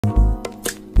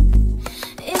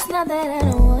out that I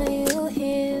don't want you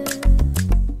here.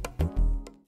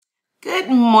 Good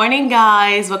morning,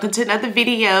 guys. Welcome to another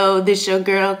video. This your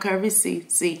girl, Curvy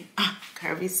CC.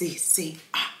 Curvy CC.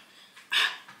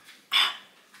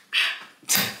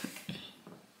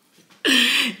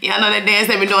 Y'all know that dance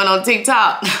they been doing on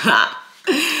TikTok.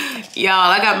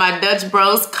 Y'all, I got my Dutch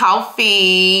Bros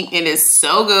coffee. It is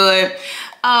so good.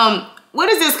 What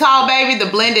is this called, baby?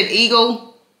 The Blended Eagle?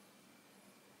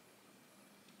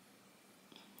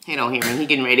 He don't hear me. He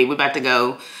getting ready. We're about to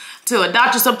go to a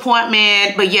doctor's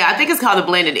appointment. But yeah, I think it's called the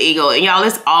Blended Eagle. And y'all,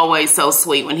 it's always so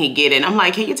sweet when he get it. I'm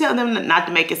like, can you tell them not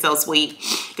to make it so sweet?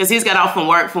 Because he's got off from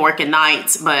working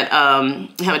nights. But I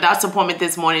have a doctor's appointment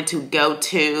this morning to go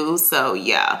to. So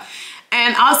yeah.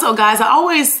 And also, guys, I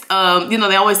always, you know,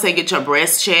 they always say get your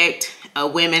breasts checked,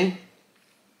 women.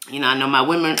 You know, I know my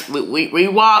women, we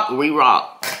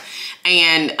rock.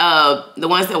 And the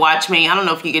ones that watch me, I don't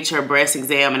know if you get your breast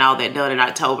exam and all that done in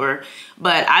October,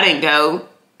 but I didn't go.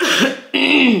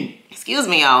 Excuse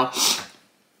me, y'all.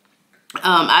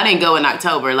 I didn't go in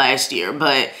October last year,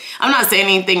 but I'm not saying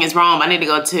anything is wrong. I need to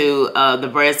go to the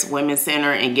Breast Women's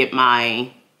Center and get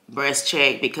my breast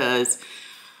checked because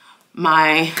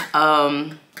my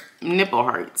nipple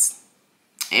hurts.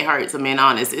 It hurts, I'm being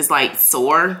honest. It's like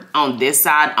sore on this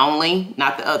side only,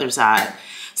 not the other side.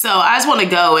 So I just want to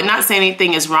go and not say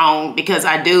anything is wrong because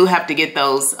I do have to get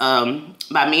those,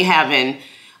 by me having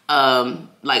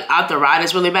like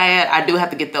arthritis really bad, I do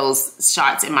have to get those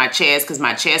shots in my chest because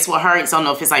my chest will hurt. So I don't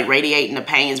know if it's like radiating, the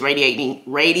pain is radiating.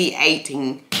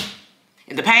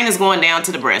 The pain is going down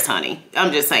to the breast, honey.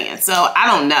 I'm just saying. So I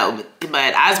don't know,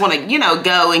 but I just want to, you know,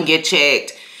 go and get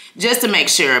checked just to make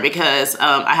sure because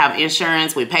I have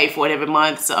insurance. We pay for it every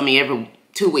month. So, I mean, every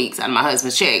 2 weeks out of my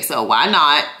husband's check. So why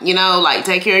not, you know, like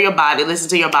take care of your body, listen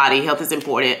to your body. Health is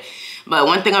important. But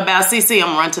one thing about CC, I'm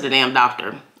gonna run to the damn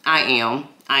doctor. I am.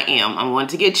 I want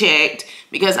to get checked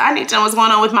because I need to know what's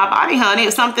going on with my body, honey.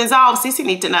 If something's off, CC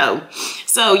need to know.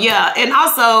 So yeah, and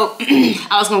also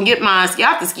I was gonna get my, y'all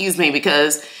have to excuse me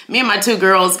because me and my two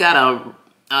girls got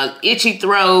a itchy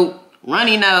throat,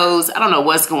 runny nose. I don't know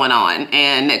what's going on.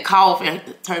 And that cough, it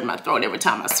hurt my throat every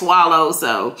time I swallow.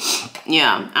 So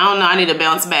yeah, I don't know. I need to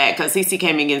bounce back because CC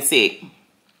came in getting sick.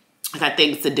 I got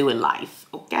things to do in life,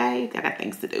 okay? I got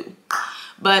things to do.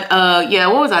 But yeah,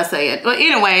 what was I saying? But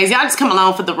anyways, y'all just come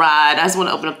along for the ride. I just want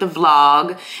to open up the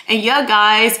vlog. And yeah,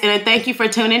 guys, and thank you for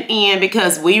tuning in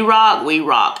because we rock, we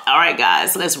rock. All right,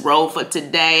 guys, so let's roll for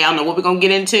today. I don't know what we're going to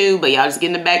get into, but y'all just get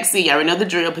in the back seat. Y'all already know the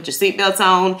drill. Put your seatbelts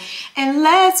on and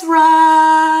let's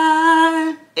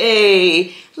ride.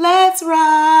 Hey, let's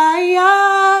ride.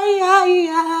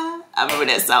 I remember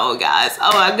that song, guys.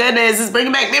 Oh my goodness, it's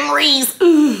bringing back memories.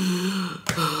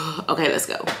 Okay, let's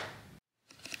go.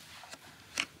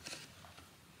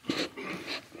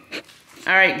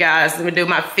 All right, guys, let me do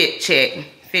my fit check.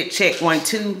 Fit check 1,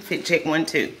 2. Fit check 1,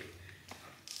 2.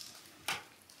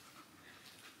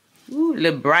 Ooh, a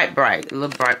little bright. A little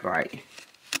bright.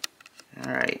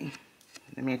 All right,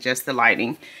 let me adjust the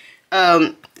lighting.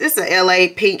 This is a LA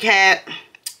pink hat.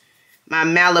 My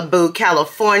Malibu,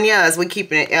 California, as we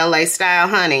keep it in LA style,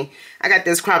 honey. I got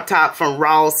this crop top from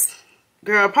Ross.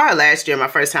 Girl, probably last year, my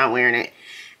first time wearing it.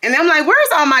 And I'm like, where's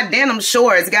all my denim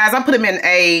shorts? Guys, I put them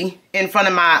in front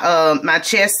of my my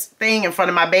chest thing in front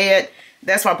of my bed.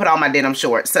 That's where I put all my denim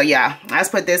shorts. So yeah, I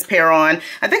just put this pair on.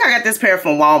 I think I got this pair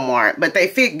from Walmart, but they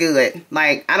fit good.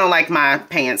 Like, I don't like my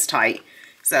pants tight.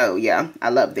 So yeah, I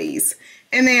love these.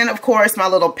 And then, of course, my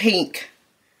little pink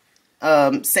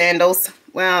sandals.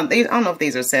 Well, I don't know if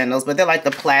these are sandals, but they're like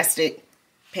the plastic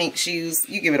pink shoes.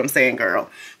 You get what I'm saying, girl.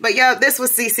 But yeah, this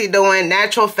was CC doing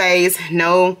natural face,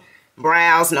 no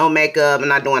brows, no makeup. I'm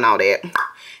not doing all that.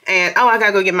 And oh, I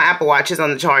gotta go get my Apple Watches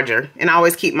on the charger. And I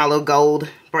always keep my little gold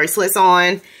bracelets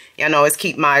on. Y'all know, always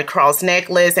keep my cross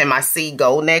necklace and my C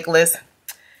gold necklace.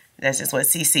 That's just what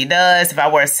CC does. If I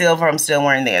wear silver, I'm still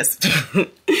wearing this.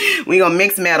 We gonna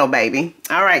mix metal, baby.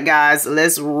 All right, guys,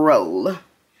 let's roll.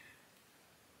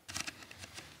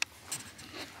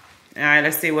 All right,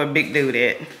 let's see what big dude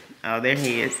at. Oh, there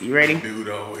he is. You ready? Dude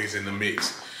always in the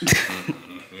mix. We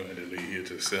had to leave here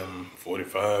to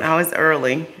 7:45. Oh, it's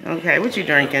early. Okay, what you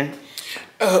drinking?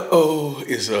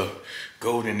 It's a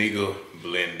Golden Eagle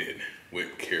blended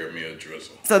with caramel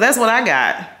drizzle. So that's what I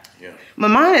got. Yeah. But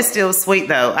mine is still sweet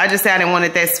though. I just said I didn't want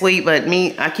it that sweet, but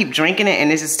I keep drinking it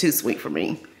and it's just too sweet for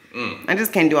me. I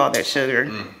just can't do all that sugar.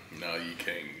 No, you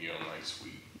can't. You don't like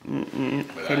sweet.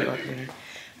 But Can't do all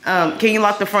that. Can you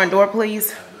lock the front door,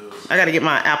 please? I gotta get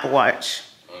my Apple Watch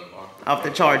off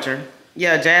the charger.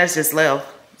 Yeah, Jazz just left.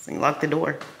 So you lock the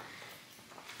door.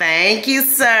 Thank you,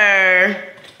 sir.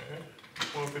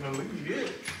 I'm gonna leave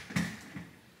yet.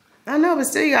 I know, but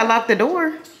still, you gotta lock the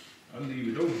door. I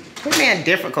leave it open. Quit being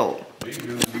difficult. Big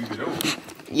dude leave it open.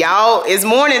 Y'all, it's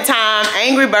morning time.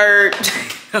 Angry Bird.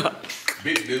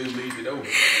 Big dude leave it open.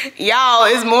 Y'all,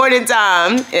 it's morning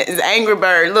time. It's Angry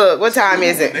Bird. Look, what time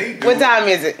is it? What time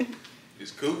is it?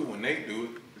 It's cool when they do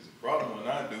it. It's a problem when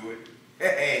I do it.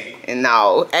 Hey. And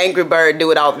no, Angry Bird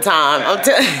do it all the time. I'm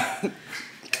telling.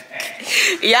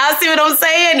 Y'all see what I'm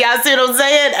saying? Y'all see what I'm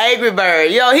saying? Angry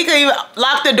Bird. Yo, he could even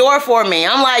lock the door for me.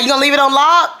 I'm like, you gonna leave it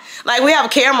unlocked? Like, we have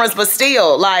cameras, but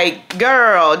still, like,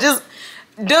 girl, just,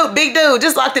 big dude,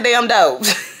 just lock the damn door.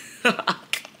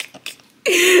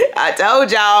 I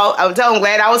told y'all. I'm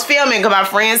glad I was filming because my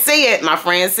friends see it. My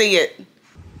friends see it.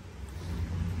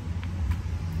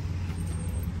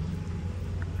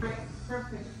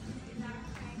 Perfect.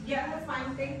 Yeah, that's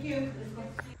fine. Thank you.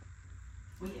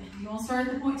 You want to start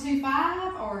at the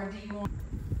 0.25 or do you want?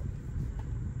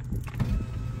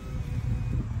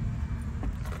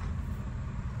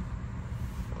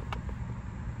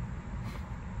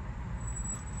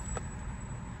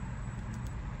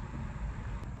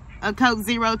 A Coke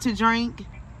Zero to drink.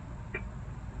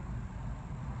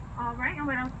 All right, and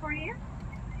what else for you?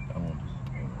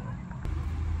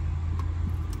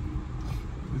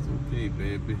 It's okay,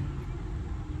 baby.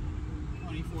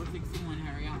 2461,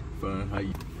 hurry up. Fine, how you?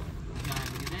 You have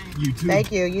a good day. You too.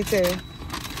 Thank you. You too.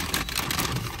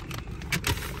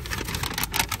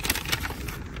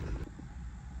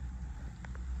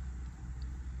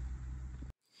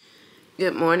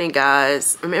 Good morning,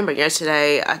 guys. Remember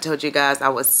yesterday I told you guys I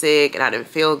was sick and I didn't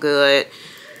feel good.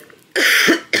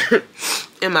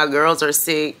 And my girls are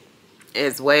sick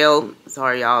as well.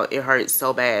 Sorry, y'all. It hurts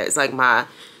so bad. It's like my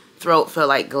throat felt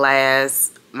like glass.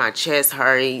 My chest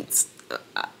hurts.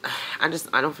 I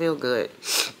don't feel good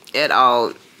at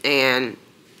all. And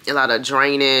a lot of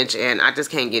drainage. And I just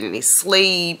can't get any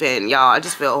sleep. And y'all, I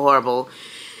just feel horrible.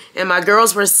 And my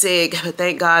girls were sick. But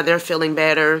thank God they're feeling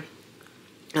better.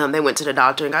 They went to the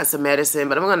doctor and got some medicine,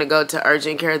 but I'm going to go to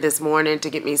urgent care this morning to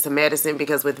get me some medicine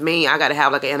because with me, I got to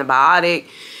have like an antibiotic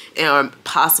and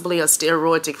possibly a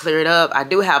steroid to clear it up. I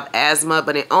do have asthma,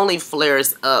 but it only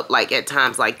flares up like at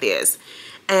times like this.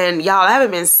 And y'all, I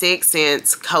haven't been sick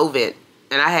since COVID,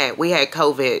 and we had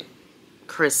COVID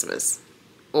Christmas,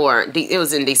 or it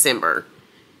was in December.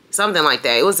 Something like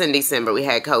that. It was in December we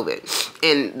had COVID.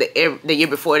 And the year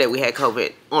before that we had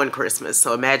COVID on Christmas.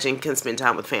 So imagine you can spend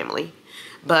time with family.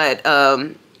 But,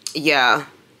 yeah,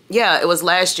 it was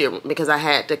last year because I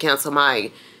had to cancel my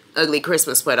ugly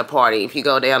Christmas sweater party. If you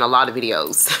go down a lot of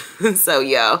videos. So,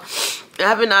 yeah, I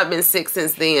have not been sick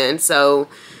since then. So,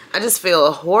 I just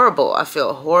feel horrible. I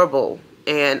feel horrible.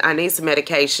 And I need some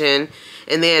medication.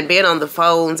 And then being on the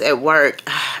phones at work,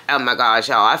 oh my gosh,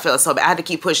 y'all, I feel so bad. I had to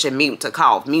keep pushing mute to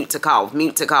cough, mute to cough,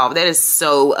 mute to cough. That is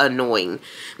so annoying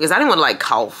because I didn't want to like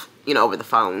cough, you know, over the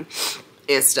phone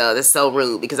and stuff. That's so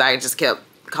rude because I just kept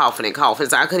coughing and coughing.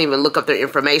 So I couldn't even look up their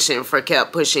information for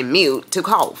kept pushing mute to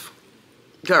cough.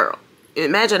 Girl,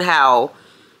 imagine how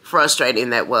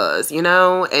frustrating that was, you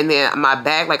know? And then my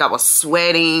back, like I was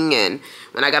sweating, and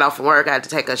when I got off from work, I had to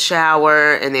take a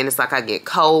shower, and then it's like I get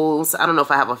colds. I don't know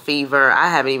if I have a fever. I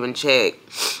haven't even checked.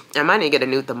 I might need to get a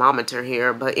new thermometer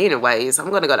here, but anyways, I'm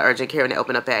going to go to urgent care and they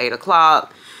open up at 8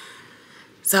 o'clock.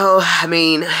 So, I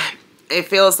mean, it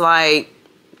feels like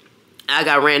I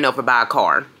got ran over by a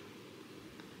car.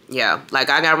 Yeah, like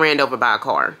I got ran over by a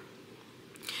car.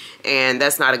 And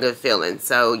that's not a good feeling.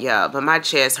 So, yeah, but my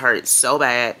chest hurts so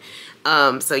bad.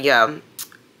 So, yeah,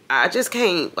 I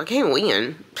can't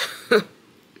win.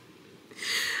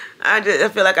 I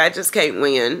feel like I just can't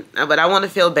win. But I want to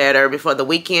feel better before the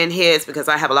weekend hits because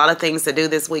I have a lot of things to do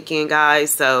this weekend, guys.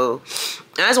 So,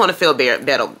 I just want to feel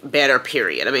better,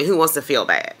 period. I mean, who wants to feel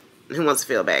bad? Who wants to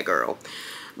feel bad, girl?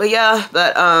 But, yeah,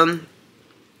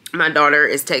 my daughter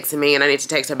is texting me, and I need to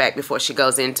text her back before she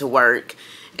goes into work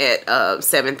at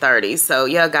 7:30. So,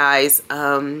 yeah, guys,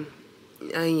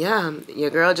 yeah, your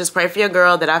girl, just pray for your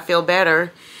girl that I feel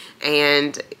better.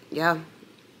 And, yeah,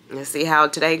 let's see how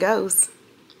today goes.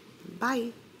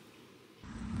 Bye.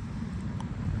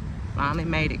 Finally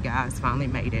made it, guys. Finally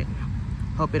made it.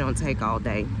 Hope it don't take all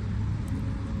day.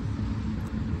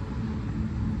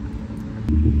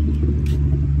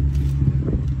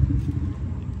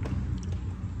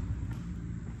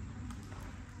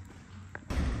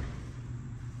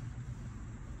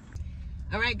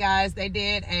 All right, guys, they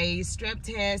did a strep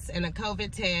test and a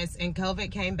COVID test, and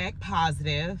COVID came back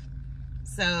positive.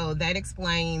 So that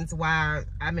explains why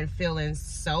I've been feeling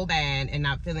so bad and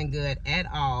not feeling good at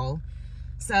all.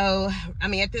 So, I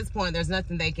mean, at this point, there's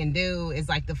nothing they can do. It's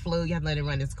like the flu. You have to let it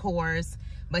run its course.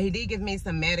 But he did give me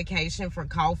some medication for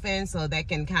coughing, so that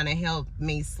can kind of help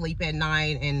me sleep at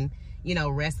night and, you know,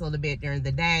 rest a little bit during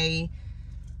the day.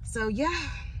 So, yeah,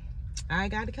 I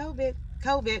got the COVID.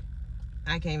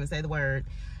 I can't even say the word.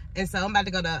 And so I'm about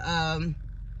to go to,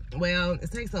 well,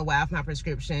 it takes a while for my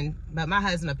prescription, but my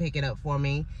husband will pick it up for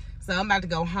me. So I'm about to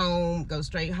go home, go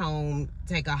straight home,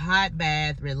 take a hot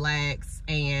bath, relax,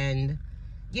 and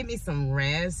give me some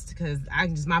rest, because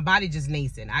my body just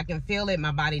needs it. I can feel it.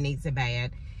 My body needs it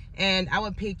bad. And I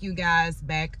will pick you guys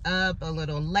back up a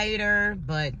little later,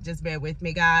 but just bear with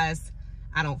me, guys.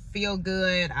 I don't feel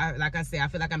good. Like I said, I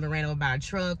feel like I've been ran over by a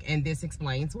truck, and this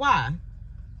explains why.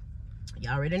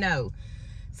 Y'all already know.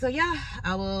 So yeah,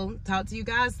 I will talk to you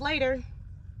guys later.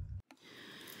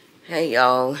 Hey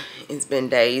y'all, it's been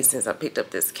days since I picked up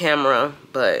this camera,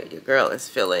 but your girl is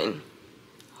feeling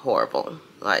horrible,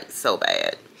 like so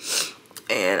bad.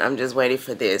 And I'm just waiting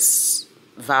for this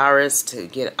virus to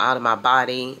get out of my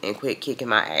body and quit kicking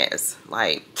my ass.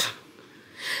 Like,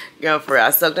 girl, for real,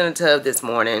 I soaked in the tub this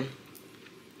morning.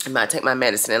 I'm about to take my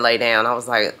medicine and lay down. I was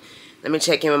like, let me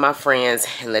check in with my friends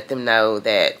and let them know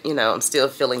that, you know, I'm still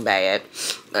feeling bad.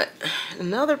 But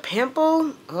another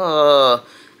pimple? Oh,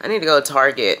 I need to go to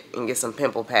Target and get some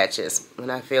pimple patches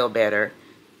when I feel better.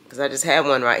 Because I just had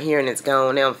one right here and it's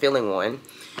gone. Now I'm feeling one.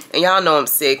 And y'all know I'm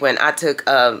sick. When I took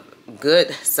a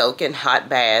good soaking hot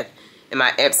bath and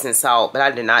my Epsom salt, but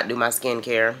I did not do my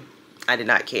skincare. I did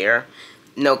not care.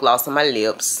 No gloss on my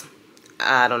lips.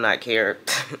 I do not care.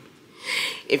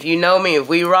 If you know me, if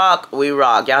we rock, we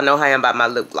rock. Y'all know how I am about my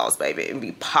lip gloss, baby. It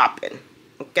be popping.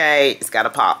 Okay? It's got to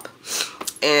pop.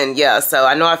 And yeah, so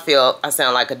I know I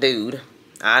sound like a dude.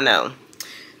 I know.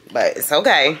 But it's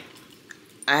okay.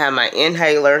 I have my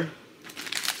inhaler,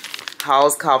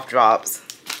 Hall's cough drops,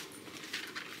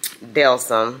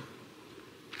 Delsum.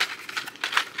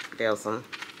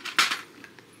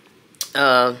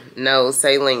 No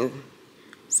saline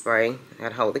spray. I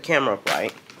gotta hold the camera up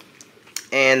right.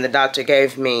 And the doctor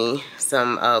gave me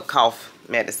some cough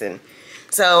medicine.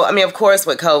 So, I mean, of course,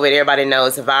 with COVID, everybody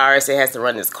knows the virus. It has to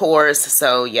run its course.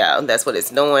 So, yeah, that's what it's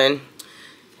doing.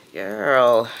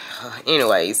 Girl.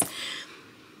 Anyways.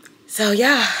 So,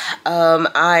 yeah.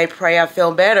 I pray I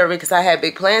feel better because I had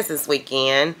big plans this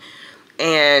weekend.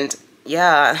 And,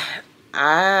 yeah,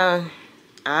 I'll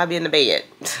be in the bed.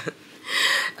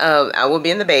 I will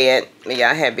be in the bed.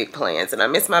 Yeah, I had big plans, and I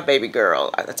miss my baby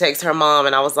girl. I text her mom,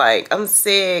 and I was like, I'm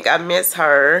sick. I miss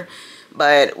her,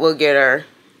 but we'll get her.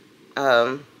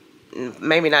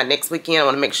 Maybe not next weekend. I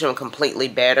want to make sure I'm completely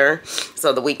better.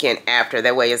 So the weekend after,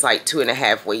 that way it's like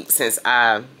 2.5 weeks since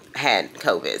I had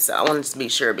COVID. So I wanted to be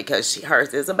sure because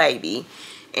hers is a baby,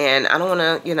 and I don't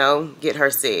want to, you know, get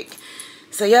her sick.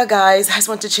 So yeah, guys, I just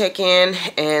want to check in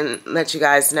and let you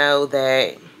guys know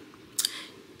that.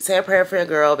 Say a prayer for your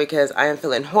girl because I am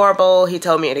feeling horrible. He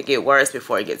told me it'll get worse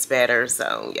before it gets better.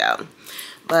 So, yeah.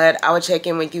 But I will check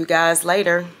in with you guys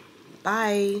later.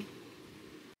 Bye.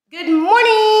 Good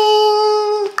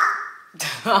morning.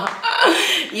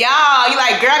 Y'all, you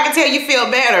like, girl, I can tell you feel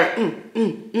better.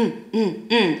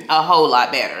 A whole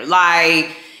lot better. Like,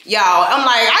 y'all, I'm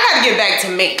like, I got to get back to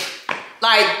me.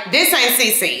 Like, this ain't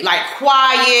CC. Like,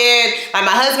 quiet. Like,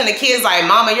 my husband and kids like,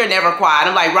 Mama, you're never quiet.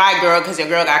 I'm like, right, girl, because your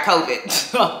girl got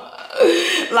COVID.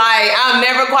 Like, I'm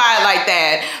never quiet like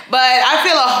that. But I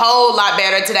feel a whole lot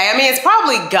better today. I mean, it's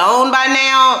probably gone by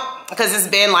now because it's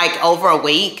been, like, over a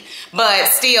week. But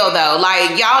still, though,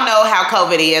 like, y'all know how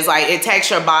COVID is. Like, it takes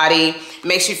your body,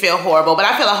 makes you feel horrible. But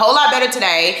I feel a whole lot better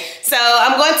today. So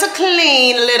I'm going to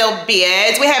clean a little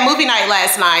bit. We had movie night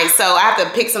last night, so I have to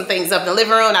pick some things up in the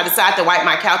living room. I decided to wipe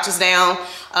my couches down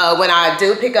when I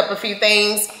do pick up a few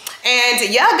things. And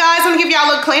yeah, guys, I'm gonna give y'all a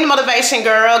little cleaning motivation,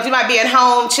 girls. You might be at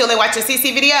home chilling, watching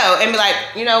CC video and be like,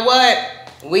 you know what?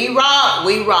 We rock,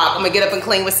 we rock. I'm gonna get up and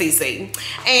clean with CC.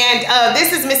 And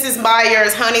this is Mrs.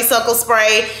 Meyer's honeysuckle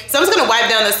spray. So I'm just gonna wipe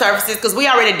down the surfaces because we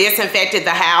already disinfected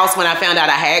the house when I found out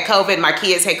I had COVID. My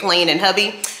kids had cleaned and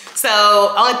hubby.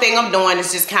 So only thing I'm doing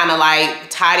is just kind of like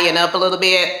tidying up a little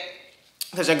bit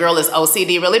because your girl is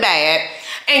OCD really bad.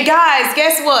 And guys,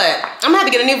 guess what? I'm gonna have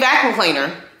to get a new vacuum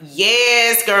cleaner.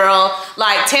 Yes, girl.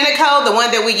 Like Tenneco, the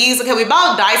one that we use. Okay, we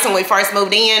bought Dyson when we first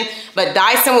moved in, but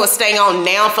Dyson will stay on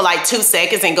now for like 2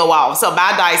 seconds and go off. So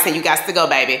buy Dyson, you got to go,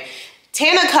 baby.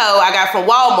 Tenneco I got from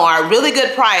Walmart, really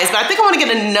good price, but I think I want to get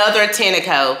another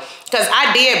Tenneco because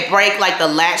I did break like the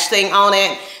latch thing on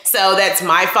it. So that's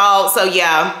my fault. So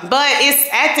yeah, but it's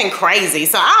acting crazy.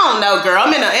 So I don't know, girl.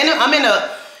 I'm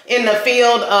in the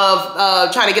field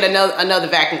of trying to get another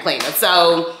vacuum cleaner.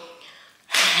 So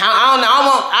I don't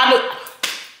know.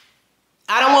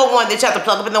 I don't want one that you have to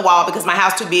plug up in the wall because my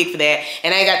house too big for that.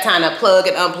 And I ain't got time to plug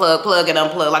and unplug, plug and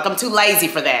unplug. Like, I'm too lazy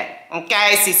for that.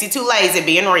 Okay, Cece, too lazy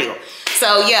being real.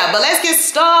 So, yeah, but let's get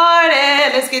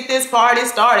started. Let's get this party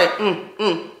started.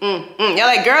 You're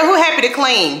like, girl, who happy to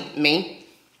clean? Me.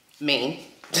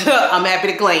 I'm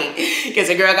happy to clean because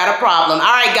the girl got a problem. All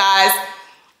right, guys.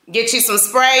 Get you some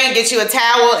spray, get you a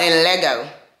towel, and let go.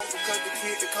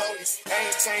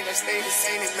 Maintain, I stay the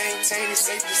same and maintain it.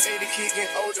 Safe to say the kid get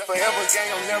older. Forever gang,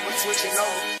 I'm never switching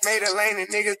over. Made a lane and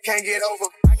niggas can't get over.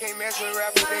 I can't mess with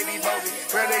rappers, they be bogus.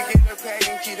 Brother get the pack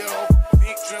and keep it open.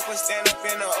 Big dripper stand up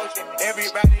in the ocean.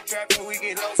 Everybody trapping, we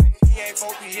get lost. He ain't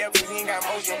focused yet, but he ain't got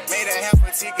motion. Made a half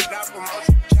a ticket out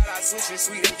promotion. Shout out switching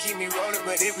sweet and keep me rolling.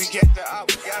 But if we get the op,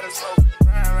 we gotta slow.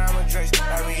 Ride around with Drake,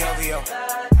 like we OVO.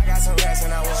 I got some rats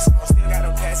and I want some. Still got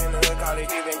them pass in the hood, call it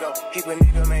give and go. Keep a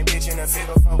nigga, man, bitch in a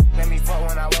figure four. Let me fuck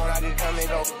when I want, I just come and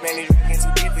go. Man, these rackets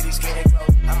too deep for these skinny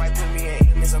clothes. I might put me in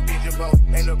him in some bitch boat.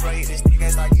 They look bright, this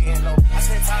nigga start getting low. I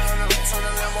spent time on the racks on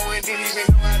the Lambo and didn't even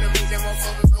know how to move them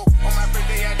motherfuckers low. On my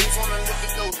birthday, I just wanna lift the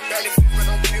dough. Barely fit, but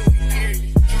don't play with me,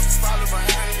 period. Juice follow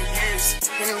behind in the years.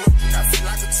 In the road, I feel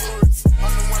like a tourist.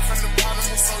 I'm the one from the bottom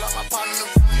who sold out my partner, the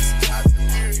promise, God, the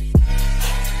period.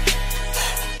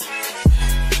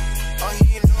 Oh, he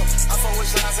ain't up. I fuck with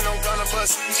shots and I'm gonna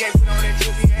bust. You can't put on that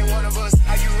drip, he ain't one of us.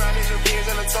 How you riding the Benz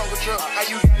in a Tonka truck? How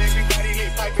you got everybody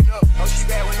lit piping up? Oh, she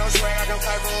bad with no swag, I can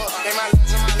pipe her up. They my last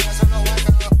and my last, I know walk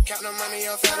her up. Count the money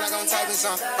up fast like I'm typing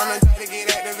some. I'm the type to get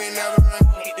active and never run.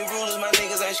 Keep the rulers, my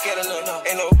niggas ain't scared of none.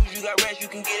 Ain't no rules, you got rats, you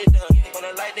can get it done. On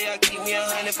a light day, I keep me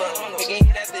 100 bucks. Again,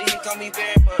 hit after he call me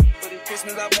very fun. For this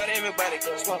Christmas, I brought everybody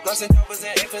close. Lost and choppers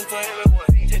and infants for everyone.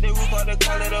 Take the roof out the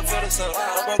collar up for the sun.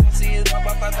 I'm broke, see it's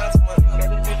about 5,000 money. Got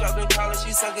this bitch out the collar,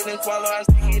 she suck it and swallow. I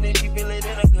stick it and she feel it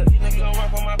in a gut. Nigga don't run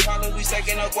from my collars, we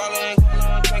second up, wallow and collar.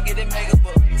 I'm trying to get it mega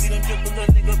buck. See them triple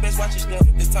little nigga, best watch your step.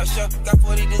 This top shelf, got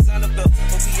 40 designer belts.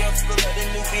 OPF, look like the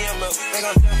new BM up. Think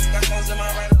I'm done, got phones in my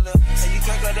right and left. Hey, you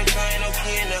track like the car, ain't no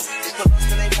key in them. Just put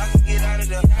us in they block and get out of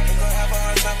there. Ain't gonna have a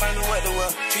hard time finding what to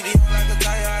wear. Treat it like a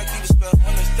tire, I keep it spell.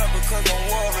 On the stuff because I'm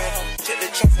worried. Check the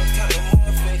checks, I'm counting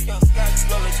more fake. Young Scott,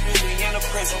 swelling, smoothly, and a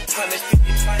present. Tonnage,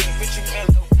 50 flying, bitch, you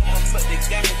mellow. But they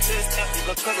got me to his empty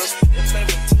because I spit the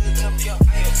flavor to the temp. Yo,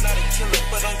 I am not a killer,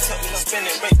 but I'm telling you, I'm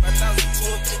spending rate 5,000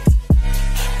 to a 50.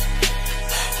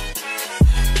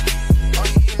 Oh,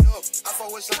 he ain't up. I fuck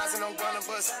with shots and I'm gonna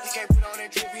bust. He can't put on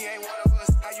that drip, he ain't one of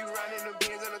us. How you riding the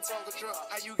Benz in a Tonka truck?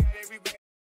 How you got everybody?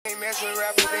 Ain't mess with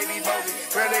rappers, they be bogus.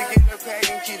 Brother get the pack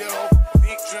and keep it open.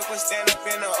 Big dripper stand up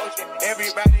in the ocean.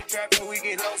 Everybody trapping, we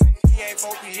get lost. He ain't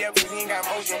focused yet, but he ain't got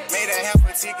motion. Made a half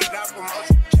a ticket out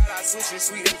promotion. Shout out switching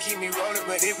sweet and keep me rolling.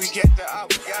 But if we get the op,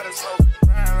 we gotta slow.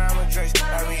 Ride around with Drake,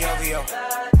 like we OVO.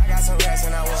 I got some rats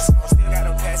and I want some. Still got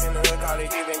them pass in the hood, call it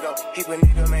give and go. Keep a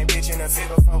nigga, man, bitch in a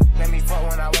figure four. Let me fuck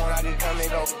when I want, I just come and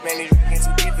go. Man, these rackets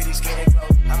too deep for these skinny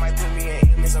clothes. I might put me in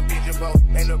him in some bitch boat.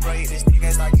 They look bright, this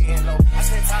nigga start getting low. I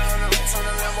spent time on the racks on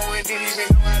the Lambo and didn't even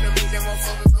know how to move them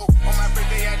motherfuckers low. On my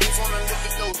birthday, I just wanna lift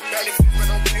the dough. Barely fit, but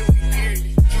don't play with me, period.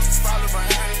 Juice follow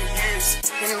behind in the years.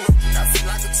 In the road, I feel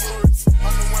like a tourist.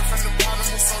 I'm the one from the bottom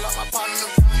who sold out my partner, the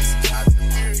promise, God, the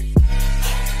period.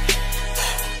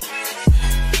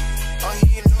 Oh, he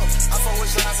ain't up. I fuck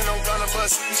with shots and I'm gonna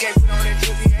bust. You can't put on that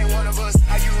drip, he ain't one of us.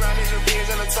 How you riding the Benz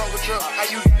in a Tonka truck? How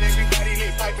you got everybody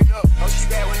lit piping up? Oh, she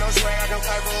bad with no swag, I can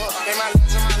pipe her up. They my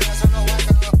last and my last, I know walk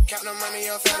her up. Count the money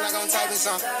up fast like I'm typing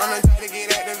some. I'm the type to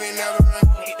get active and never run.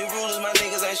 Keep the rulers, my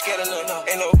niggas ain't scared of none.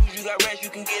 Ain't no rules, you got rats, you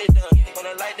can get it done. On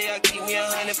a light day, I keep me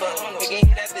 100 bucks. Again,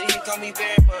 hit after he call me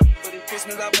very fun. For this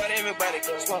Christmas, I brought everybody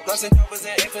close. Lost and choppers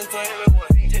and infants for everyone.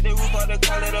 Take the roof out the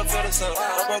collar up for the sun.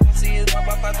 I'm broke, see it's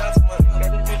about 5,000 money.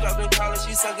 Got this bitch out the collar,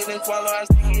 she suck it and swallow. I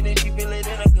stick it and she feel it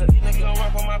in a gut. Nigga don't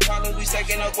run from my collars, we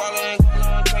second up, wallow and collar.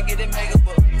 I'm trying to get it mega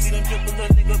buck. See them triple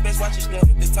little nigga, best watch your step.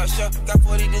 This top shelf, got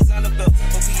 40 designer belts.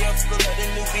 OPF, look like the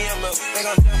new BM up. Think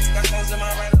I'm done, got phones in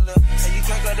my right and left. Hey, you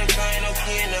track like the car, ain't no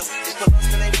key in them. Just put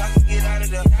us in they block and get out of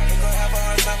there. Ain't gonna have a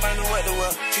hard time finding what to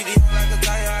wear. Treat it like a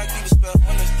tire, I keep it spell.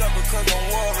 On the stuff because I'm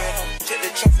worried. Check the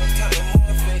checks, I'm counting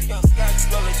more fake. Young Scott,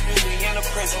 swelling, smoothly, and a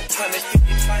present. Tonnage,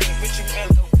 50 flying, bitch, you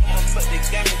mellow. But they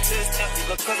got me to his empty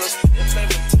because I spit the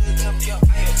flavor to the temp. Yo,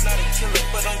 I am not a killer,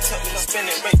 but I'm telling you, I'm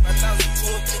spending rate 5,000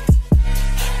 to a 50.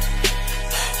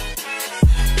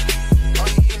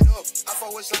 Oh, he ain't up. I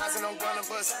fuck with shots and I'm gonna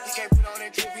bust. He can't put on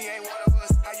that drip, he ain't one of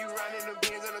us. How you riding the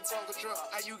Benz in a Tonka truck?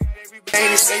 How you got everybody?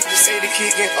 Ain't it safe to say the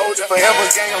kid get older? Forever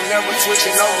gang, I'm never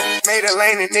switching over. Made a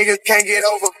lane and niggas can't get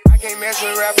over. can't mess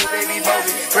with rappers, they be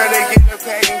bogus. Brother get the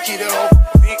pack and keep it open.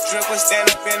 Big dripper stand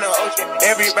up in the ocean.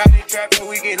 Everybody trapping,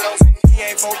 we get lost. He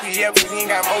ain't focused yet, but he ain't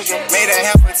got motion. Made a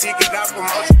half a ticket out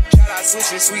promotion. Shout out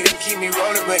Switch and Sweet and keep me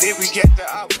rolling. But if we get the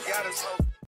out, we gotta slow.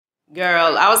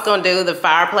 Girl, I was gonna do the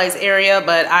fireplace area,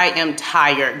 but I am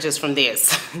tired just from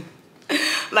this.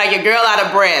 Like a girl out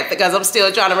of breath because I'm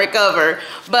still trying to recover.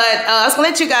 But I was gonna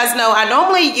let you guys know, I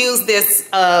normally use this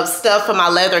stuff for my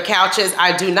leather couches.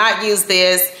 I do not use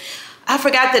this. I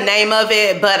forgot the name of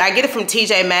it, but I get it from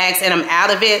TJ Maxx and I'm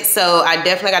out of it. So I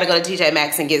definitely gotta go to TJ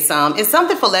Maxx and get some. It's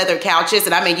something for leather couches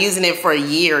and I've been using it for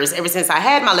years, ever since I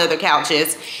had my leather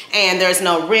couches. And there's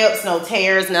no rips, no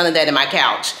tears, none of that in my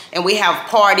couch. And we have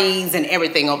parties and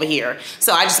everything over here.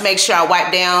 So I just make sure I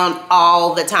wipe down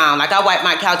all the time. Like I wipe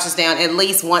my couches down at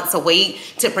least once a week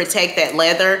to protect that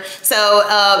leather. So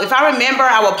if I remember,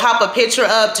 I will pop a picture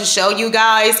up to show you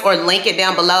guys or link it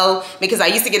down below because I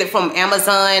used to get it from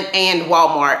Amazon and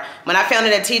Walmart. When I found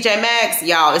it at TJ Maxx,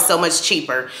 y'all, it's so much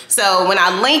cheaper. So when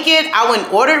I link it, I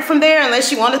wouldn't order it from there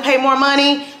unless you want to pay more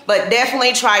money, but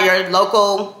definitely try your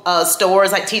local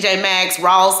stores like TJ Maxx,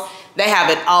 Ross. They have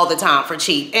it all the time for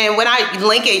cheap. And when I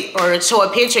link it or show a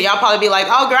picture, y'all probably be like,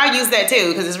 oh girl, I use that too,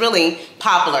 because it's really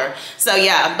popular. So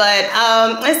yeah,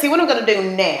 but let's see what I'm gonna do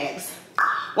next.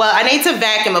 Well, I need to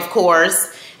vacuum, of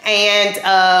course, and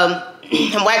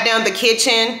wipe down the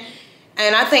kitchen.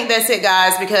 And I think that's it,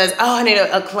 guys, because, oh, I need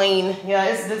a clean, yeah,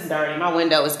 this is dirty. My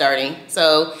window is dirty.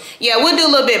 So yeah, we'll do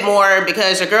a little bit more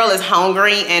because your girl is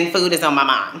hungry and food is on my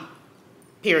mind.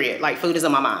 Period. Like food is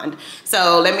on my mind.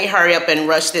 So let me hurry up and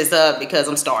rush this up because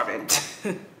I'm starving.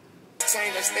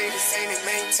 Maintain it, stay the same and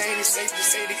maintain it. Safe to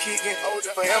say the kid get older.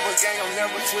 Forever gang, I'm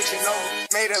never switching over.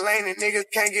 Made a lane and niggas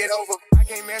can't get over. I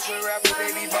can't mess with rappers,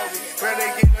 they be bogus. Brother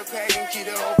get the pack and keep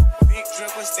it open. Big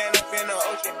dripper stand up in the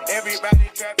ocean. Everybody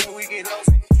trapping, we get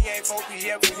lost. He ain't focused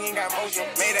yet, but he ain't got motion.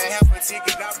 Made a half a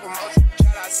ticket out promotion.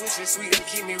 Shout out Switch and Sweet and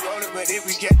keep me rolling. But if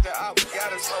we get the out, we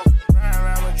gotta slow. Ride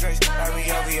around with Drake, like we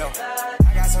OVO.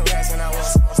 I got some rats and I want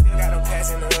some. Still got a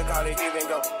pass in the hood, call it give and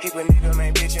go. Keep a nigga,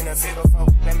 man, bitch in a figure four.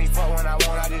 Let me fuck when I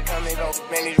want, I just come and go.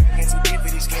 Man, these rackets too deep for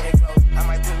these skinny clothes. I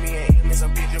might put me in him in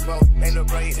some picture boat. They look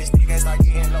bright, this nigga start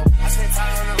getting low. I spent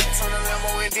time on the racks on the Lambo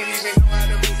and didn't even know how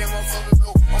to make them motherfuckers go.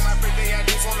 On my birthday, I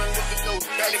just wanna lift the dough.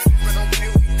 Barely fit, but don't play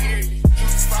with me, period.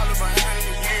 Keeps follow behind in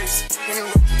the years. In the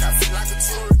road, I feel like a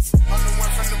tourist. I'm the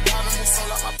one from the bottom who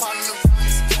sold out my partner, the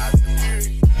promise to drive the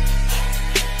period.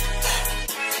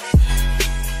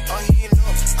 Oh, he ain't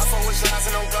up. I fuck with slides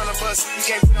and I'm gonna bust. You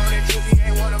can't put on that drip, he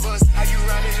ain't one of us. How you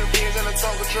riding the Benz in a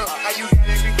Tonka truck? How you got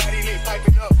everybody lit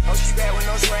piping up? Oh, she bad with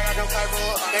no swag, I can pipe her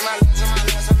up. They my last and my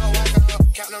last, I know walk her up.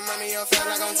 Count the money up, feel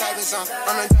like I'm typing some.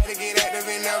 I'm the type to get active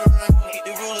and never run. Keep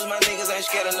the rules, my niggas ain't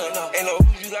scared of none. Ain't no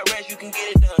rules, you got rats, you can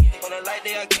get it done. On a light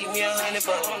day, I keep me 100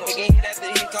 bucks. Again, hit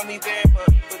after he call me very fun.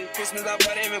 For the Christmas, I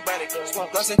brought everybody.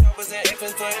 Lost and choppers and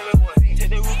infants for everyone. Take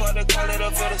the roof out the collar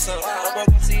up for the sun. I'm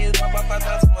gonna see his pop, I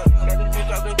 5,000 months. Got this bitch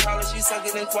out the collar, she suck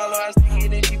it and swallow. I stick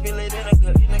it and she feel it in a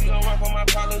gut. Nigga gon' run for my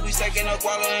collars, we second up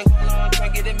wallow and gualo and try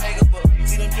get it mega book.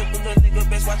 See them drip with little nigga,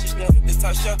 best watch your step. This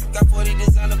top shelf, got 40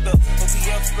 designer belts.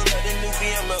 OTF, still at the new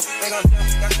BM up. They gon' jump,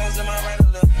 got clothes in my right or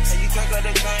left. And you can't let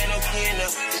the car, ain't no key in there.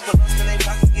 Just pull up till they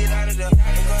block and get out of there.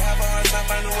 Ain't gon' have a hard time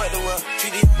finding what to wear.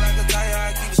 Treat it like a tire,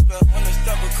 I keep a spell. On the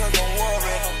stuff because I'm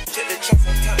worried. Check the trunks,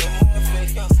 I'm counting more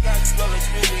face. Sky swelling,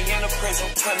 smoothly in the prison.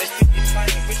 Time is 50,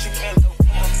 trying, Richard Mello.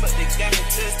 But the game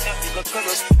to his empty, the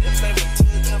color spit the flavor to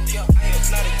his empty. I am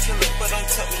not a killer, but don't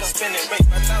tell me I'm spending rate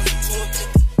 5,000 to a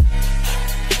 50.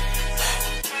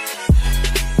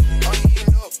 Oh, he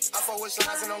ain't up. I fuck with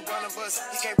slides and I'm gonna bust.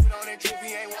 He can't put on that drip,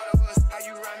 he ain't one of us. How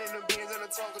you riding the Benz in a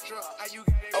Tonka truck? How you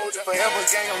got it older? Forever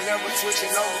gang, I'm never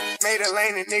switching over. Made a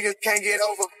lane and niggas can't get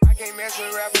over. I can't mess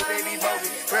with rappers, they be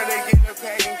bogus. Brother get the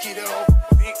pack and keep it open.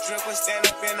 Big dripper stand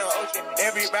up in the ocean.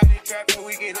 Everybody trapping,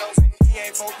 we get lost. He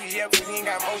ain't focused yet, but he ain't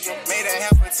got motion. Made a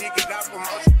half a ticket out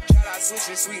promotion. Shout out Switch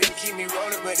and Sweet and keep me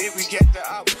rolling. But if we get the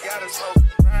out, we gotta slow.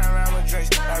 Ride around with Drake,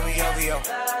 like we OVO.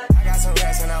 I got some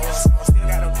rats and I want some. Still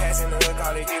got a pass in the hood,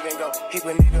 call it give and go. Keep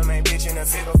a nigga, man, bitch in a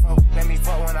figure four. Let me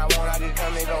fuck when I want, I just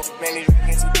come and go. Man, these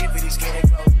rackets too deep for these skinny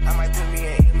clothes. I might put me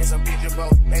in him in some picture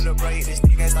boat. They look bright, this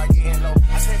nigga start getting low.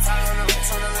 I spent time on the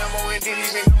racks on the Lambo and didn't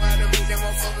even know how to make them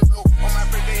motherfuckers go. On my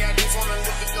birthday, I just wanna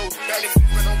lift the dough. Barely fit,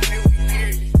 but don't play with me,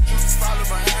 period. Keeps follow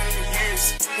behind in the years.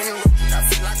 In the road, I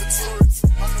feel like a tourist.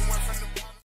 I'm the one from the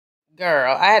bottom.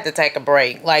 Girl, I had to take a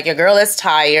break. Like, your girl is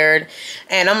tired.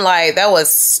 And I'm like, that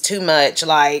was too much.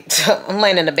 Like, I'm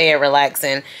laying in the bed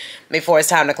relaxing before it's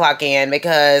time to clock in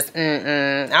because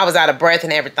I was out of breath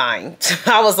and everything.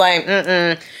 I was like,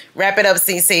 wrap it up,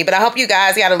 CC. But I hope you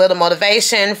guys got a little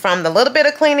motivation from the little bit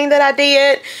of cleaning that I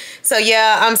did. So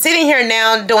yeah, I'm sitting here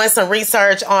now doing some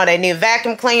research on a new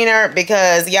vacuum cleaner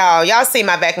because y'all see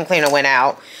my vacuum cleaner went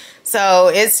out. So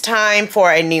it's time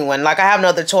for a new one. Like, I have no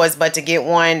other choice but to get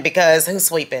one because who's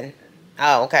sweeping?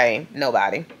 Oh, okay.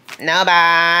 Nobody.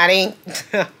 Nobody.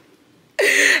 I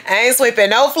ain't sweeping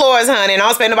no floors, honey. And I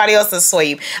don't expect nobody else to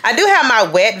sweep. I do have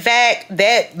my wet vac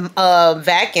that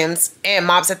vacuums and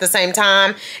mops at the same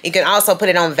time. You can also put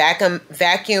it on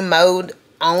vacuum mode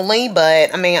only.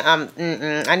 But, I mean,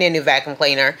 I need a new vacuum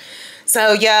cleaner.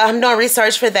 So, yeah, I'm doing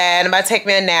research for that. I'm about to take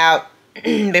me a nap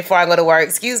before I go to work.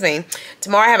 Excuse me.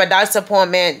 Tomorrow I have a doctor's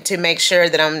appointment to make sure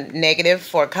that I'm negative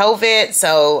for COVID.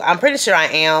 So I'm pretty sure I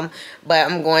am, but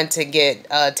I'm going to get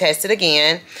tested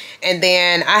again. And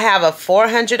then I have a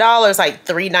 $400, like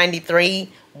 $393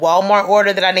 Walmart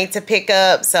order that I need to pick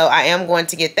up. So I am going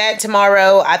to get that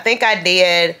tomorrow. I think I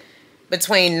did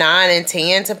between 9 and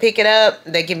 10 to pick it up.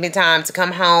 They give me time to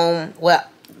come home. Well,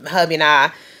 hubby and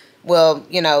I will,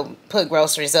 you know, put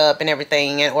groceries up and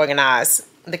everything and organize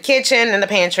the kitchen and the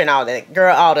pantry and all that.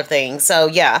 Girl, all the things. So,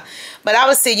 yeah. But I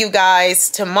will see you guys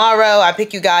tomorrow. I'll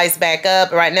pick you guys back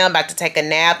up. Right now, I'm about to take a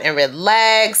nap and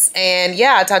relax. And,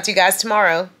 yeah, I'll talk to you guys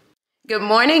tomorrow. Good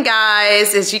morning,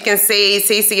 guys. As you can see,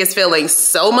 Cece is feeling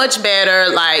so much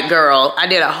better. Like, girl, I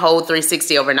did a whole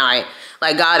 360 overnight.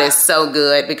 Like, God is so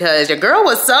good because your girl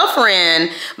was suffering.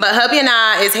 But hubby and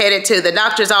I is headed to the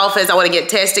doctor's office. I want to get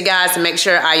tested, guys, to make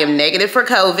sure I am negative for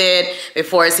COVID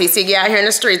before CC get out here in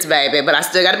the streets, baby. But I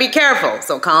still got to be careful.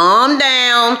 So calm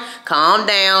down. Calm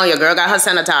down. Your girl got her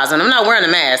sanitizer. And I'm not wearing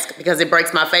a mask because it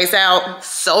breaks my face out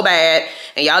so bad.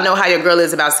 And y'all know how your girl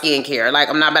is about skincare. Like,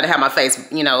 I'm not about to have my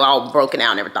face, you know, all broken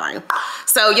out and everything.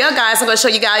 So, yeah, guys, I'm going to show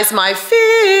you guys my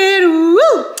fit.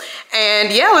 Woo!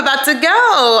 And, yeah, we're about to go.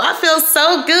 I feel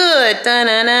so good.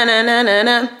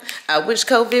 Da-na-na-na-na-na. I wish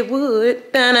COVID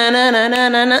would.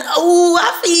 Da-na-na-na-na-na. Oh,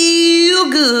 I feel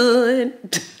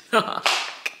good.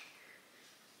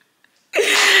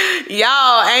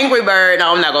 Y'all, Angry Bird.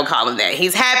 No, I'm not going to call him that.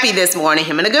 He's happy this morning.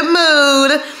 Him in a good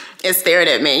mood. Is staring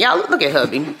at me. Y'all, look at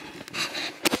hubby.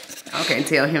 I can't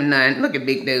tell him nothing. Look at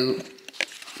big dude.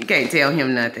 You can't tell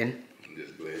him nothing. I'm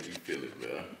just glad you feel it,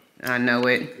 bro. I know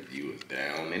it. You was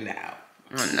down and out.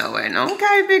 I know it.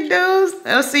 Okay, big dudes.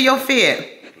 Let's see your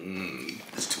fit.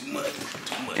 It's too much.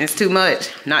 Too much. It's too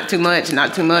much. Not too much.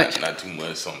 Not too much. Not too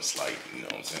much. Something slight. You know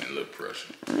what I'm saying? A little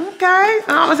pressure. Okay.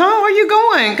 Where you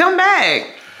going? Come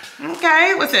back.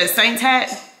 Okay. What's that? Saints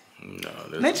hat? No.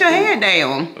 Let your head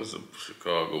down. That's a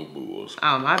Chicago Bulls.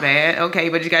 Oh, my bad. Okay,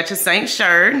 but you got your Saints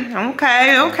shirt.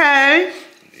 Okay. Okay.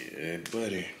 Yeah,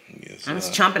 buddy. Yes, I'm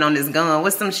just chomping on this gun.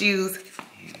 What's some shoes?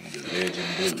 The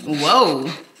Legend Blue. Whoa.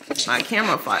 My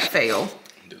camera failed.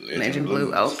 The Legend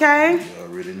Blue. Okay. You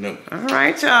already know. All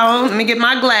right, y'all. Let me get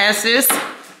my glasses.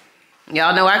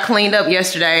 Y'all know I cleaned up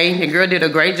yesterday. The girl did a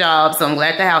great job, so I'm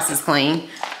glad the house is clean.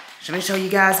 Let me show you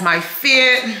guys my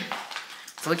fit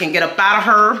so we can get up out of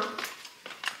her.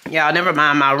 Y'all, never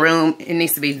mind my room. It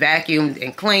needs to be vacuumed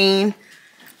and clean.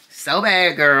 So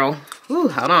bad, girl. Ooh,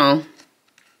 hold on.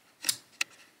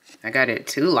 I got it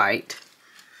too light.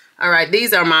 All right,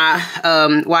 these are my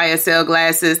YSL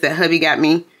glasses that hubby got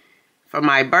me for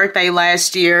my birthday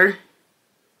last year.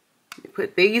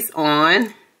 Put these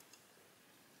on.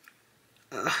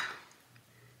 Ugh.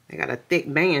 They got a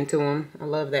thick band to them. I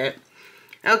love that.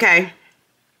 Okay.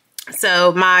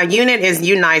 So my unit is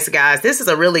Nice, guys. This is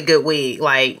a really good wig.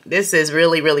 Like, this is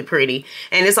really, really pretty.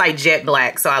 And it's like jet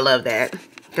black, so I love that.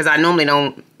 Because I normally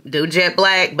don't do jet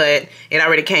black, but it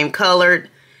already came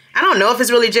colored. I don't know if it's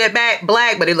really jet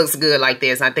black, but it looks good like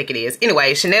this. I think it is.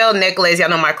 Anyway, Chanel necklace. Y'all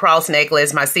know my cross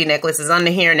necklace. My C necklace is under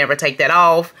here. Never take that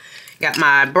off. Got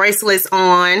my bracelets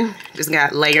on. Just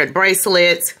got layered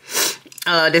bracelets.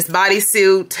 This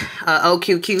bodysuit,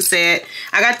 OQQ set.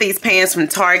 I got these pants from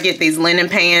Target. These linen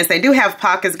pants. They do have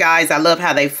pockets, guys. I love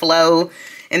how they flow.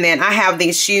 And then I have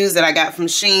these shoes that I got from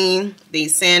Shein.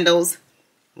 These sandals.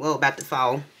 Whoa, about to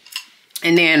fall.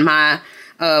 And then my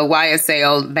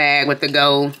YSL bag with the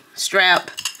gold strap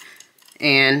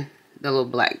and the little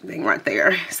black thing right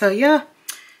there. So yeah,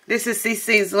 this is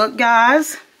CC's look,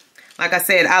 guys. Like I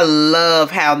said, I love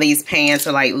how these pants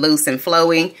are like loose and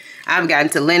flowy. I've gotten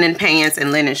to linen pants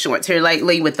and linen shorts here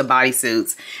lately with the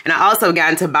bodysuits. And I also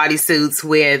got into bodysuits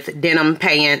with denim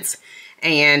pants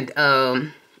and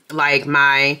like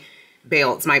my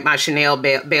belts, like my Chanel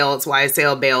belts,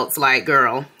 YSL belts. Like,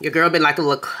 girl, your girl been like a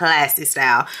little classy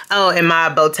style. Oh, and my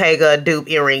Bottega dupe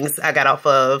earrings I got off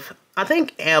of, I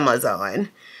think, Amazon.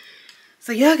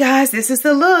 So yeah, guys, this is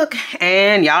the look.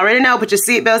 And y'all already know, put your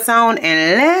seatbelts on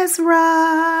and let's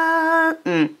ride.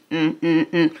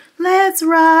 Let's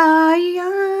ride.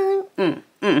 All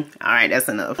right, that's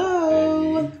enough.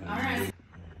 Oh. All right.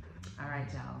 All right,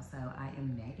 y'all. So I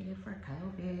am negative for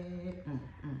COVID.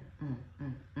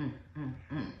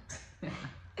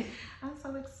 I'm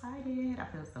so excited. I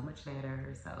feel so much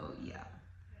better. So yeah,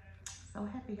 so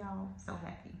happy, y'all. So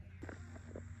happy.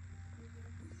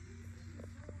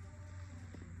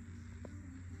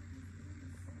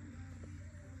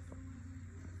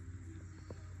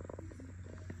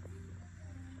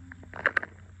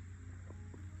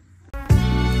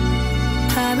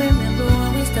 I remember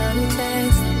when we started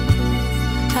texting.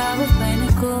 I was playing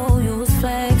it cool, you was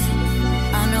flexing.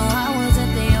 I know I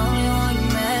wasn't the only one you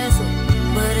messed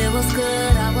with, but it was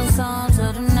good, I was on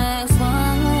to the next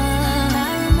one.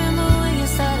 I remember when you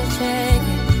started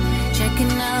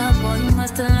checking up, boy, you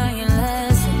must have learned your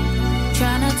lesson.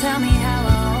 Trying to tell me how I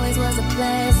always was a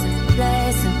blessing.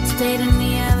 Stayed in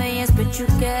the obvious, but you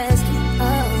guessed it.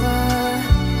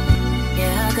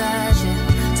 Yeah, I got you.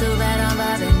 Too bad I'm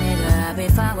vibing, nigga, I'd be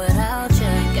fine without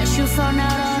you. Guess you found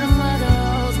out all them other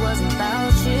hoes wasn't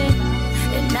about you.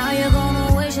 And now you're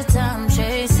gonna waste your time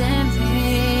chasing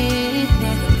me.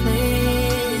 Nigga,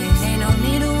 please, ain't no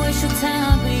need to waste your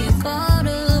time being caught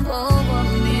up over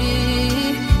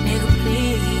me. Nigga,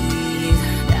 please,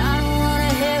 I don't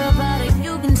wanna hear about it.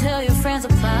 You can tell your friends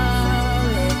about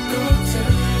it. Go tell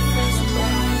your friends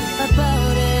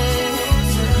about it.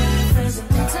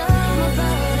 Tell them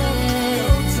about it.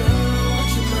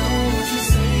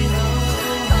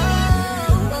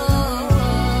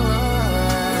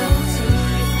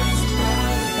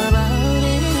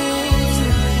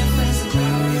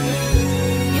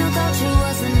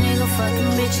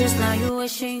 Now you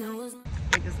wishing you was.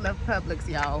 They just left Publix,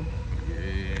 y'all.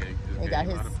 Yeah, He got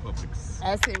his Publix.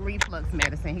 acid reflux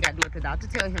medicine. He got to do what the doctor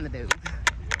tell him to do.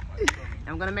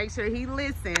 I'm gonna make sure he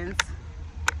listens.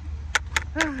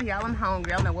 Y'all, I'm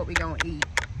hungry. I don't know what we gonna eat.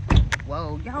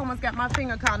 Whoa, y'all almost got my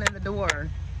finger caught in the door.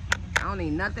 I don't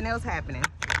need nothing else happening.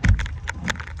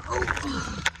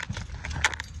 Oh.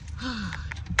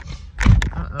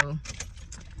 Uh-oh.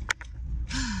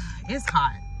 It's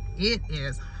hot. It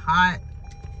is hot.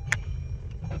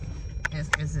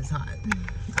 It's just hot.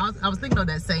 I was thinking of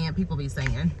that saying people be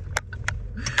saying.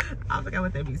 I forgot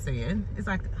what they be saying. It's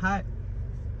like hot,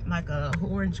 like a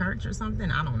whore in church or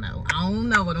something. I don't know. I don't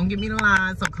know. Don't give me the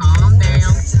line. So calm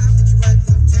down.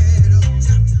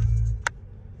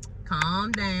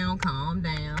 Calm down. Calm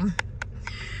down.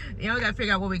 Yeah, we gotta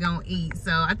figure out what we're gonna eat.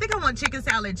 So I think I want chicken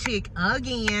salad chick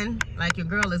again. Like, your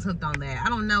girl is hooked on that. I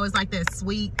don't know. It's like that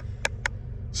sweet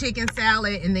chicken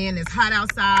salad, and then it's hot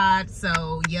outside.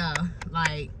 So yeah,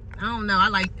 like, I don't know. I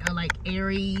like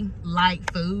airy, light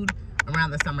food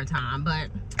around the summertime. But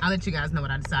I'll let you guys know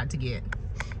what I decide to get.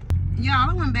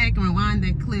 Y'all, I went back and rewind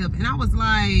that clip, and I was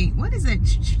like, what is that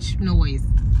noise,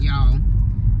 y'all?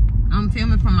 I'm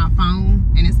filming from my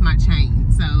phone, and it's my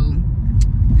chain. So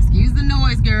excuse the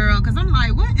noise, girl, because I'm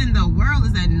like, what in the world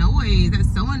is that noise?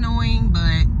 That's so annoying,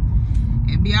 but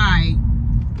it'd be all right.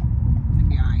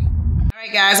 All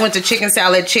right, guys, went to Chicken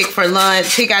Salad Chick for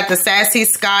lunch. He got the Sassy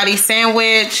Scotty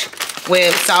sandwich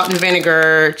with salt and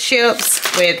vinegar chips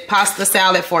with pasta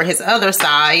salad for his other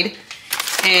side.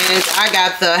 And I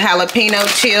got the jalapeno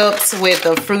chips with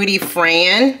the fruity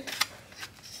Fran.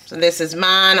 So this is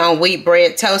mine on wheat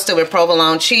bread toasted with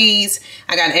provolone cheese.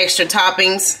 I got extra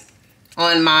toppings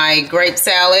on my grape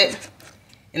salad.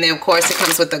 And then, of course, it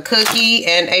comes with a cookie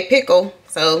and a pickle.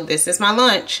 So this is my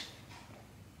lunch.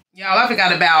 Y'all, I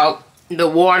forgot about the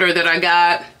water that I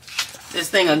got. This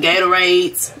thing of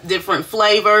Gatorades, different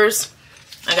flavors.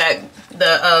 I got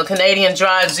the Canadian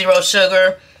Dry Zero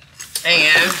Sugar,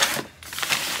 and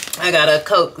I got a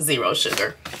Coke Zero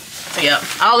Sugar. So yeah,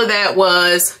 all of that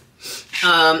was,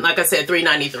 like I said,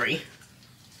 $3.93. All right,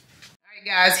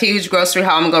 guys, huge grocery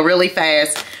haul. I'm gonna go really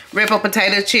fast. Ripple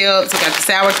potato chips. I got the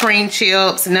sour cream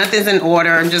chips. Nothing's in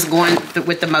order. I'm just going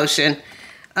with the motion.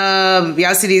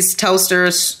 Y'all see these toaster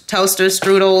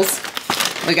strudels.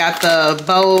 We got the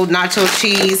bold nacho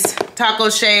cheese taco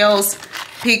shells,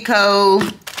 pico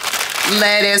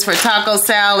lettuce for taco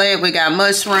salad. We got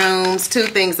mushrooms, 2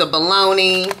 things of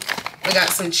bologna. We got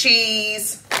some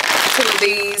cheese, 2 of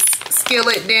these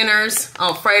skillet dinners,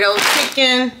 Alfredo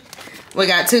chicken. We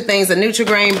got 2 things of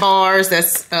Nutri-Grain bars.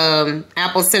 That's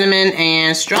apple cinnamon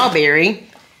and strawberry.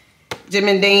 Jim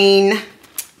and Dean.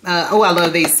 Oh, I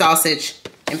love these sausage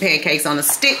and pancakes on a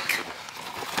stick.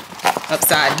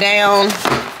 upside down.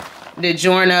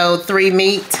 DiGiorno 3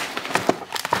 meat.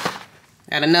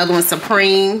 Got another one,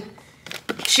 Supreme.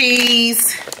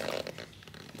 Cheese.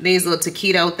 These little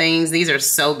taquito things. These are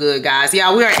so good, guys.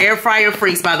 Yeah, we are air fryer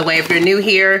freaks, by the way, if you're new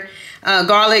here.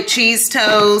 Garlic cheese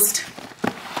toast.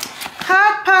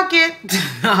 Hot Pocket.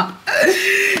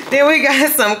 Then we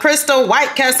got some Crystal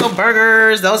White Castle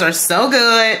burgers. Those are so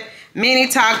good. Mini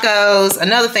tacos.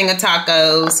 Another thing of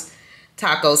tacos.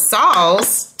 Taco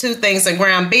sauce. 2 things of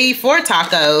ground beef for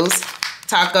tacos.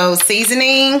 Taco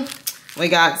seasoning. We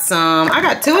got some. I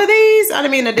got 2 of these. I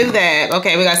didn't mean to do that.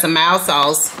 Okay, we got some mild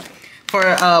sauce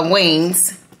for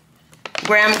wings.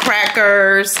 Graham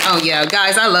crackers. Oh yeah,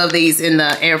 guys, I love these in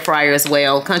the air fryer as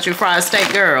well. Country fried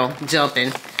steak, girl,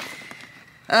 jumping.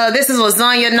 This is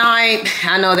lasagna night.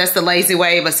 I know that's the lazy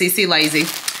way, but CC lazy.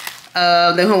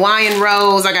 The Hawaiian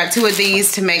rolls. I got 2 of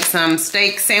these to make some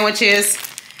steak sandwiches.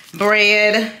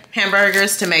 Bread,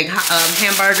 hamburgers to make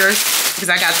hamburgers because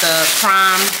I got the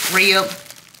prime rib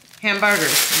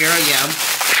hamburgers. Girl,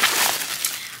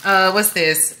 yeah. What's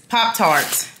this?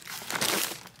 Pop-Tarts.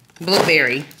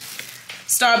 Blueberry.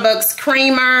 Starbucks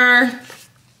creamer.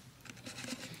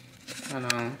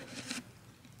 Hold on.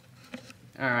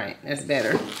 All right, that's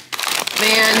better.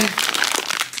 Then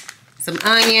some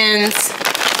onions,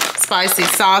 spicy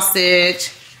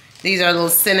sausage. These are little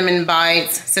cinnamon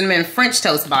bites, cinnamon French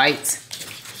toast bites.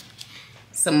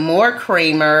 Some more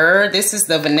creamer. This is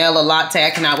the vanilla latte. I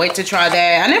cannot wait to try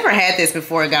that. I never had this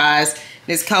before, guys.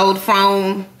 This cold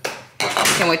foam.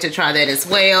 Can't wait to try that as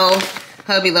well.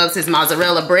 Hubby loves his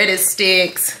mozzarella breaded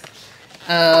sticks.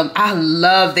 I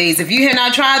love these. If you have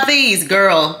not tried these,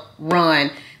 girl,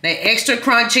 run. They extra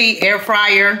crunchy, air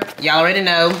fryer. Y'all already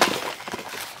know.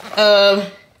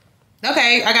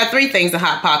 Okay, I got 3 things in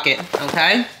Hot Pocket,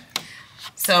 okay?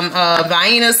 Some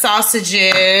Vienna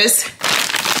sausages.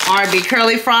 RB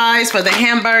curly fries for the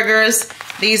hamburgers.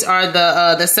 These are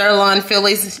the sirloin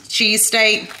Philly cheese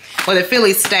steak. Or the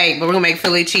Philly steak, but we're gonna make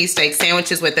Philly cheesesteak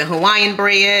sandwiches with the Hawaiian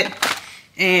bread.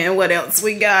 And what else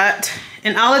we got?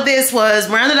 And all of this was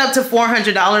rounded up to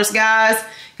 $400, guys,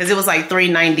 because it was like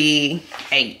 $398,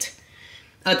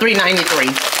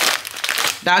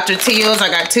 $393. Dr. Teal's, I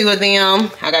got 2 of them.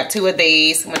 I got 2 of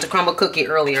these. Went to crumble cookie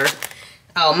earlier.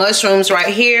 Oh, mushrooms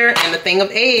right here and a thing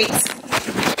of eggs.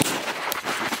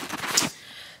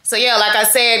 So yeah, like I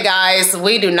said, guys,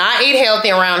 we do not eat healthy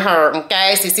around her,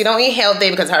 okay? Cece don't eat healthy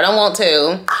because her don't want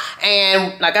to.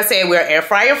 And like I said, we're air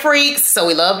fryer freaks, so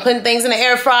we love putting things in the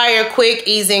air fryer, quick,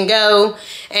 easy, and go.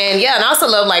 And yeah, and I also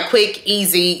love like quick,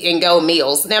 easy, and go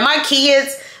meals. Now my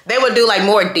kids, they would do like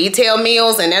more detailed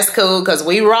meals, and that's cool because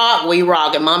we rock,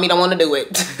 and mommy don't want to do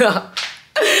it.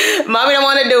 Mommy don't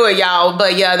want to do it, y'all,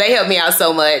 but yeah, they help me out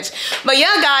so much. But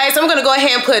yeah, guys, I'm gonna go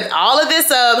ahead and put all of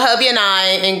this up, hubby and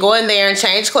I, and go in there and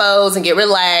change clothes and get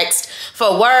relaxed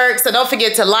for work. So don't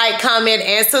forget to like, comment,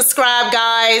 and subscribe,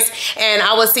 guys, and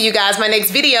I will see you guys in my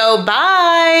next video.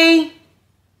 Bye.